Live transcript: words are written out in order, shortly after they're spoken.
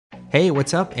Hey,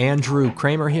 what's up? Andrew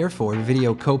Kramer here for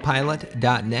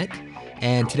VideoCopilot.net,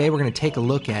 and today we're going to take a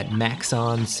look at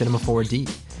Maxon Cinema 4D,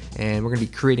 and we're going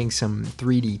to be creating some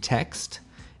 3D text.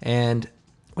 And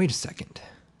wait a second,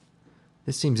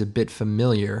 this seems a bit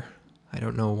familiar. I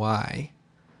don't know why.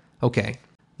 Okay,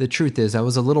 the truth is I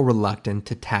was a little reluctant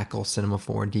to tackle Cinema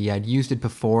 4D. I'd used it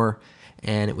before,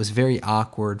 and it was very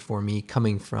awkward for me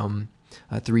coming from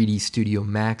a 3D Studio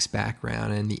Max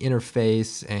background, and the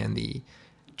interface and the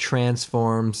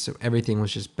transforms, so everything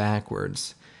was just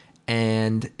backwards,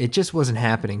 and it just wasn't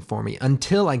happening for me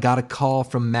until I got a call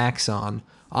from Maxon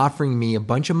offering me a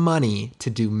bunch of money to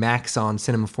do Maxon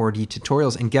Cinema 4D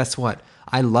tutorials. And guess what?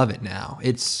 I love it now.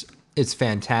 It's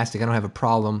fantastic. I don't have a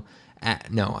problem.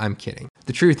 No, I'm kidding.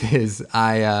 The truth is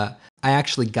I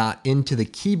actually got into the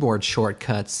keyboard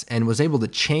shortcuts and was able to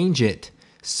change it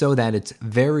so that it's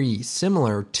very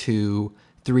similar to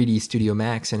 3D Studio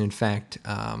Max. And in fact,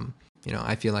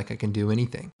 I feel like I can do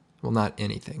anything. Well, not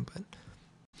anything, but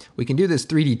we can do this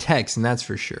 3D text, and that's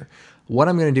for sure. What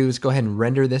I'm going to do is go ahead and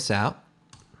render this out.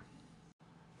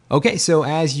 Okay, so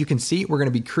as you can see, we're going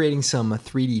to be creating some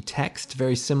 3D text,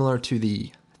 very similar to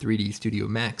the 3D Studio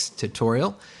Max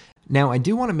tutorial. Now, I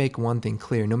do want to make one thing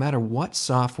clear. No matter what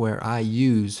software I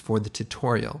use for the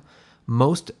tutorial,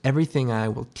 most everything I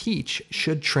will teach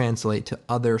should translate to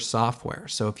other software.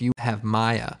 So if you have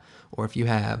Maya, or if you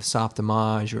have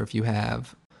Softimage, or if you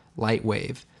have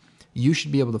Lightwave, you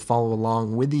should be able to follow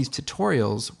along with these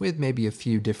tutorials with maybe a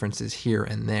few differences here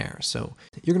and there. So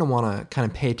you're going to want to kind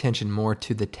of pay attention more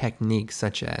to the techniques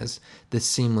such as the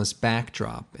seamless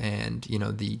backdrop and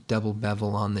the double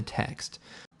bevel on the text.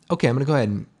 Okay, I'm going to go ahead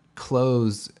and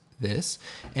close this,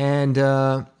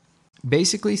 and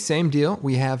basically same deal.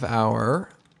 We have our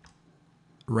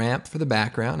ramp for the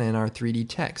background and our 3D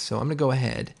text. So I'm going to go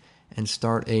ahead and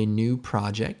start a new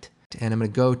project, and I'm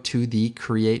going to go to the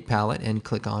Create palette and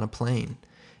click on a plane.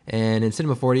 And in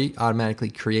Cinema 4D, automatically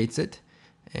creates it.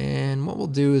 And what we'll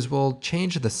do is we'll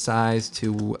change the size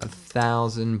to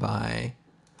 1,000 by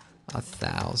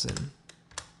 1,000.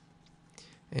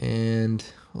 And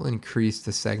we'll increase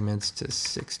the segments to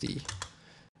 60.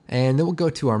 And then we'll go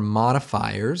to our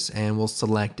modifiers and we'll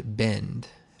select Bend.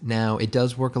 Now, it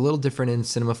does work a little different in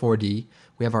Cinema 4D.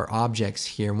 We have our objects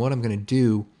here, and what I'm going to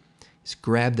do is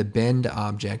grab the Bend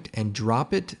object and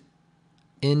drop it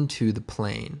into the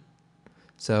plane.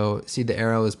 So see, the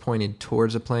arrow is pointed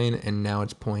towards the plane and now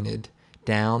it's pointed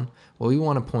down. Well, we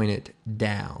want to point it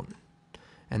down,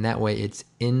 and that way it's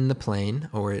in the plane,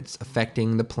 or it's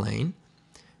affecting the plane.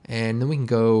 And then we can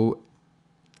go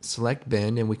select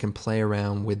Bend and we can play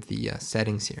around with the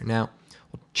settings here. Now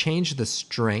we'll change the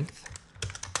strength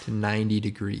to 90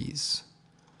 degrees.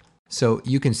 So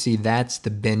you can see that's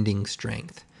the bending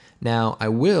strength. Now I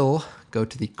will go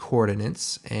to the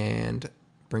coordinates and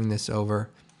bring this over.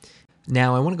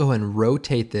 Now I want to go ahead and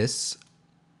rotate this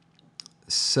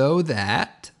so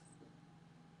that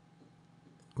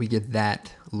we get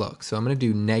that look. So I'm going to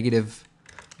do negative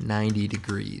 90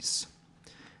 degrees.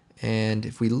 And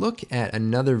if we look at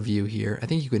another view here, I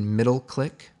think you can middle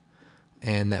click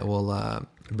and that will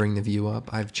bring the view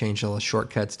up. I've changed all the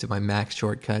shortcuts to my Mac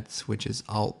shortcuts, which is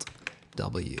Alt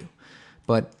W.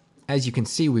 But as you can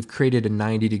see, we've created a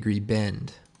 90-degree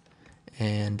bend,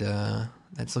 and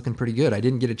that's looking pretty good. I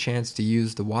didn't get a chance to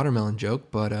use the watermelon joke,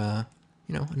 but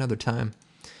another time.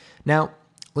 Now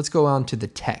let's go on to the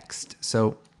text.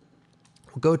 So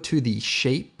we'll go to the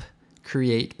Shape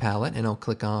Create palette, and I'll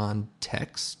click on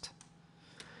Text,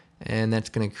 and that's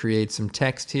going to create some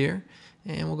text here.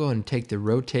 And we'll go ahead and take the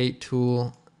Rotate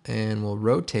tool, and we'll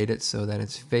rotate it so that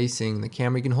it's facing the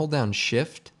camera. You can hold down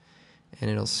Shift, and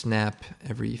it'll snap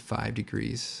every 5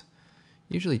 degrees.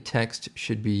 Usually text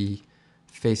should be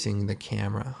facing the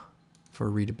camera for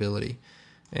readability.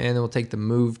 And then we'll take the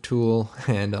Move tool,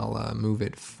 and I'll move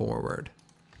it forward.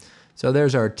 So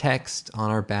there's our text on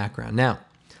our background. Now,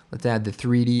 let's add the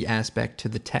 3D aspect to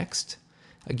the text.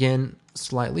 Again,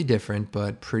 slightly different,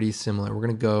 but pretty similar. We're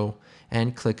going to go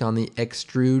and click on the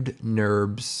Extrude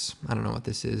NURBS. I don't know what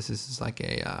this is. This is like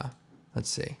a, let's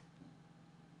see.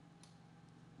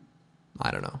 I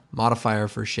don't know, modifier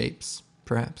for shapes,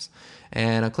 perhaps.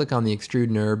 And I'll click on the Extrude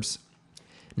NURBS.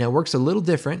 Now it works a little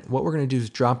different. What we're going to do is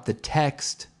drop the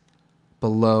text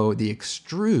below the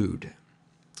extrude,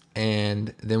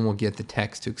 and then we'll get the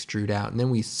text to extrude out. And then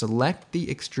we select the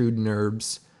Extrude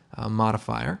NURBS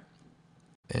modifier,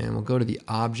 and we'll go to the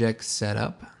object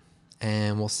setup,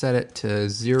 and we'll set it to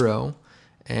 0,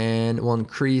 and we'll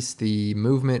increase the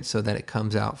movement so that it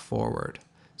comes out forward.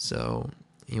 So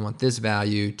you want this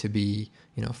value to be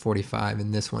 45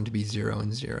 and this one to be 0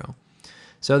 and 0.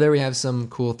 So there we have some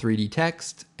cool 3D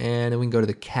text, and then we can go to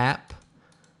the cap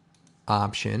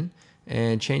option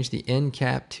and change the end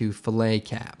cap to fillet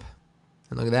cap.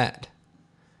 And look at that.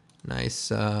 Nice,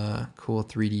 cool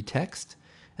 3D text.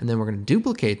 And then we're going to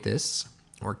duplicate this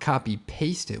or copy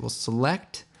paste it. We'll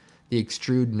select the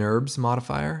extrude NURBS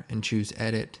modifier and choose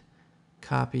edit,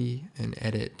 copy, and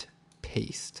edit,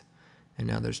 paste. And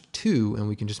now there's two, and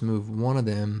we can just move one of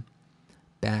them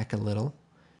back a little.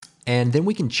 And then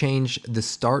we can change the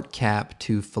start cap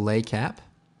to fillet cap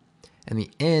and the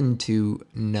end to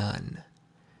none.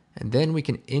 And then we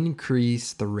can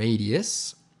increase the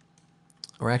radius,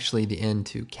 or actually the end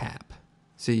to cap.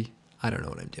 See, I don't know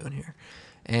what I'm doing here.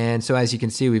 And so as you can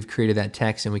see, we've created that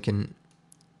text, and we can,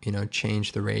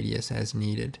 change the radius as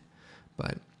needed.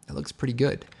 But it looks pretty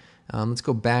good. Let's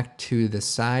go back to the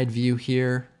side view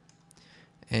here.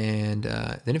 And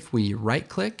then if we right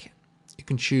click, you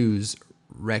can choose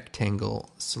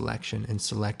rectangle selection and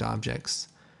select objects.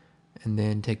 And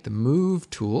then take the move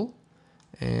tool,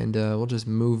 and we'll just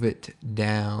move it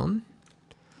down.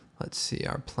 Let's see,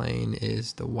 our plane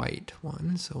is the white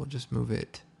one, so we'll just move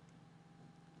it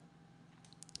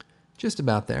just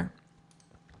about there.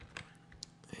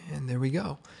 And there we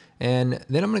go. And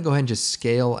then I'm going to go ahead and just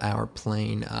scale our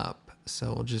plane up.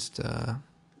 So we'll just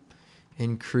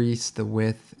increase the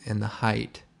width and the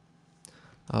height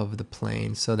of the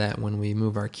plane so that when we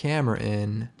move our camera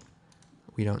in,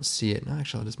 we don't see it. No,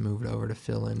 actually, I'll just move it over to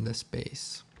fill in the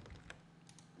space.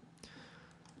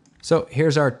 So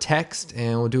here's our text,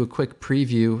 and we'll do a quick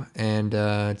preview, and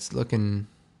it's looking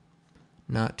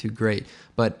not too great.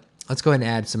 But let's go ahead and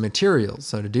add some materials.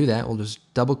 So to do that, we'll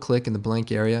just double click in the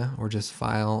blank area, or just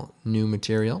file, new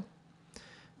material.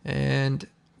 And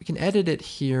we can edit it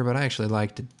here, but I actually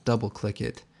like to double click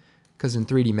it because in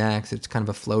 3D Max, it's kind of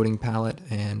a floating palette,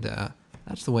 and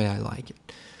that's the way I like it.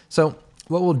 So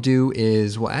what we'll do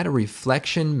is we'll add a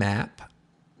reflection map.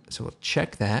 So we'll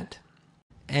check that.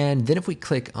 And then if we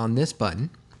click on this button,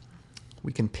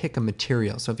 we can pick a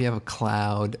material. So if you have a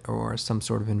cloud or some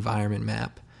sort of environment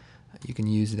map, you can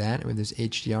use that. With this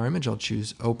HDR image, I'll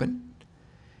choose open.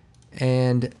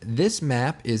 And this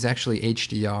map is actually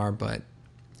HDR, but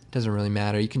it doesn't really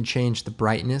matter. You can change the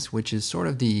brightness, which is sort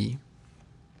of the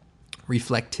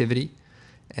reflectivity.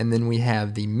 And then we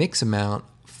have the mix amount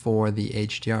for the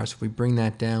HDR. So if we bring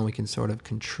that down, we can sort of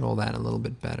control that a little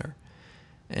bit better.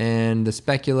 And the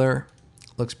specular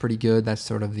looks pretty good. That's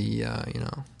sort of the,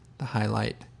 the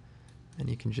highlight. And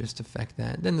you can just affect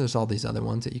that. Then there's all these other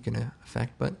ones that you can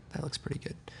affect, but that looks pretty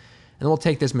good. And then we'll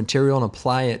take this material and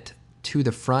apply it to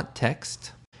the front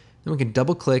text. Then we can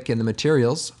double click in the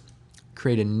materials,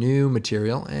 create a new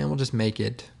material, and we'll just make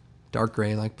it dark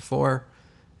gray like before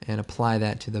and apply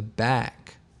that to the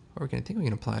back. Or I think we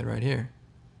can apply it right here.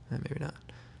 Maybe not.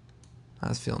 I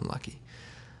was feeling lucky.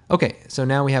 Okay, so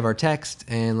now we have our text,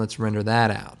 and let's render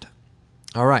that out.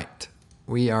 All right,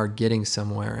 we are getting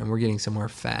somewhere, and we're getting somewhere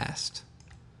fast.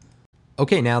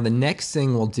 Okay, now the next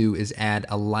thing we'll do is add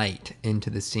a light into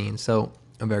the scene. So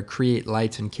I'm going to create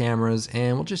lights and cameras,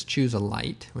 and we'll just choose a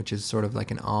light, which is sort of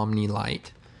like an omni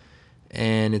light.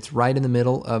 And it's right in the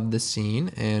middle of the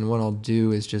scene, and what I'll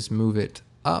do is just move it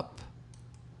up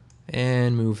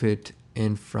and move it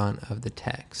in front of the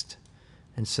text.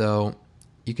 And so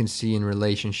you can see in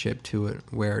relationship to it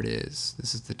where it is.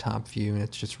 This is the top view, and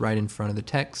it's just right in front of the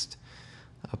text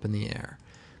up in the air.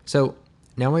 So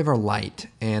now we have our light,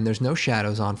 and there's no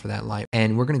shadows on for that light.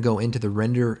 And we're going to go into the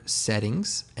render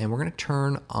settings, and we're going to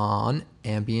turn on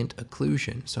ambient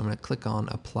occlusion. So I'm going to click on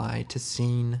apply to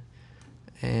scene,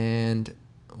 and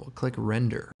we'll click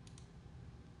render.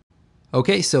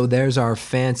 Okay, so there's our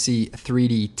fancy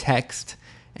 3D text.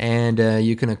 And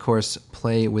you can, of course,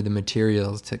 play with the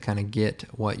materials to kind of get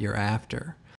what you're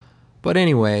after. But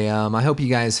anyway, I hope you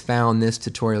guys found this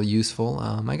tutorial useful.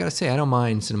 I gotta say, I don't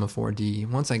mind Cinema 4D.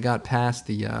 Once I got past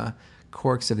the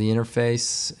quirks of the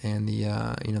interface and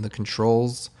the the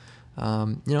controls,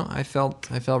 I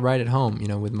felt right at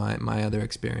home, with my other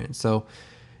experience. So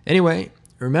anyway,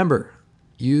 remember,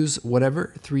 use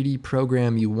whatever 3D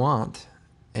program you want,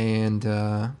 and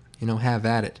have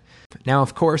at it. Now,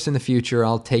 of course, in the future,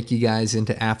 I'll take you guys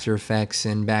into After Effects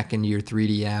and back into your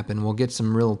 3D app, and we'll get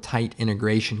some real tight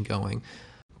integration going.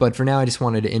 But for now, I just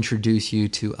wanted to introduce you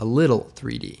to a little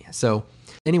 3D. So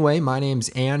anyway, my name's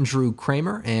Andrew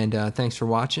Kramer, and thanks for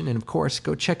watching. And of course,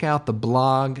 go check out the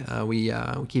blog. We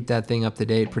keep that thing up to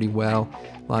date pretty well.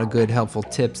 A lot of good, helpful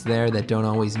tips there that don't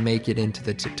always make it into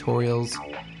the tutorials.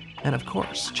 And of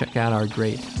course, check out our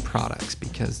great products,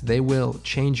 because they will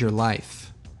change your life.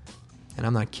 And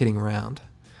I'm not kidding around.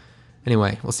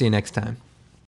 Anyway, we'll see you next time.